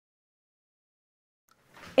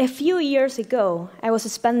A few years ago, I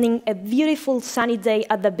was spending a beautiful sunny day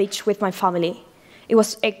at the beach with my family. It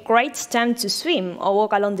was a great time to swim or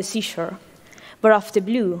walk along the seashore. But out of the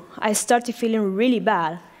blue, I started feeling really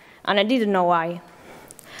bad, and I didn't know why.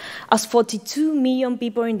 As 42 million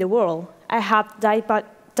people in the world, I have type 1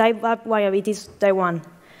 diabetes type 1.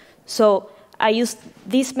 So I used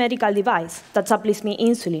this medical device that supplies me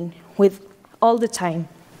insulin with all the time.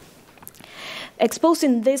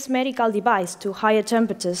 Exposing this medical device to higher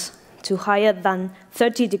temperatures, to higher than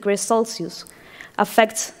 30 degrees Celsius,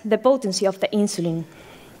 affects the potency of the insulin.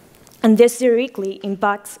 And this directly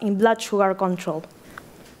impacts in blood sugar control.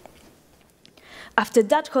 After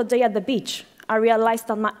that hot day at the beach, I realized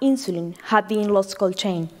that my insulin had been lost cold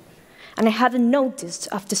chain, and I hadn't noticed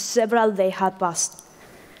after several days had passed.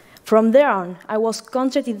 From there on, I was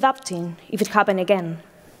constantly adapting if it happened again.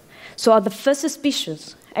 So at the first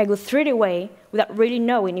suspicious, I would throw it away without really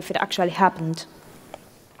knowing if it actually happened.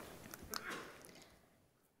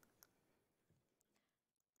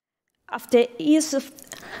 After years of,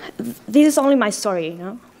 this is only my story,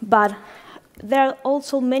 but there are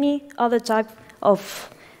also many other types of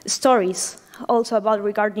stories also about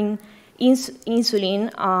regarding insulin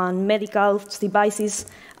and medical devices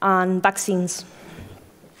and vaccines.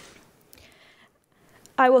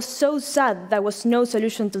 I was so sad there was no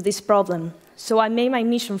solution to this problem, so I made my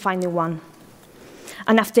mission finding one.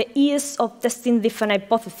 And after years of testing different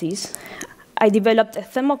hypotheses, I developed a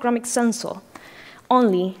thermochromic sensor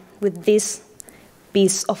only with this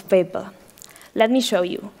piece of paper. Let me show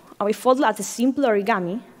you. I will fold like a simple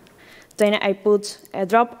origami, then I put a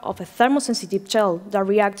drop of a thermosensitive gel that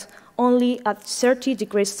reacts only at 30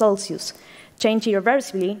 degrees Celsius, changing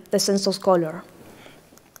irreversibly the sensor's color,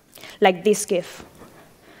 like this GIF.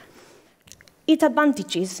 Its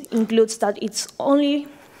advantages includes that it only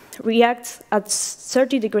reacts at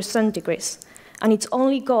 30 degrees centigrade, and it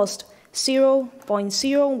only costs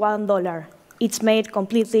 $0.01. It's made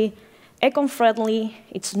completely eco-friendly,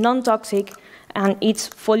 it's non-toxic, and it's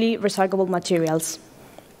fully recyclable materials.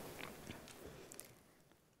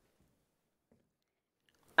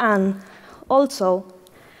 And also,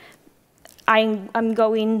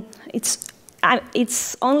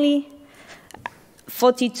 it's only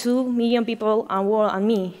 42 million people and world and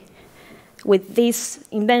me, with this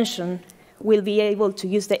invention, will be able to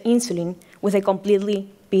use the insulin with a completely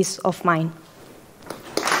peace of mind.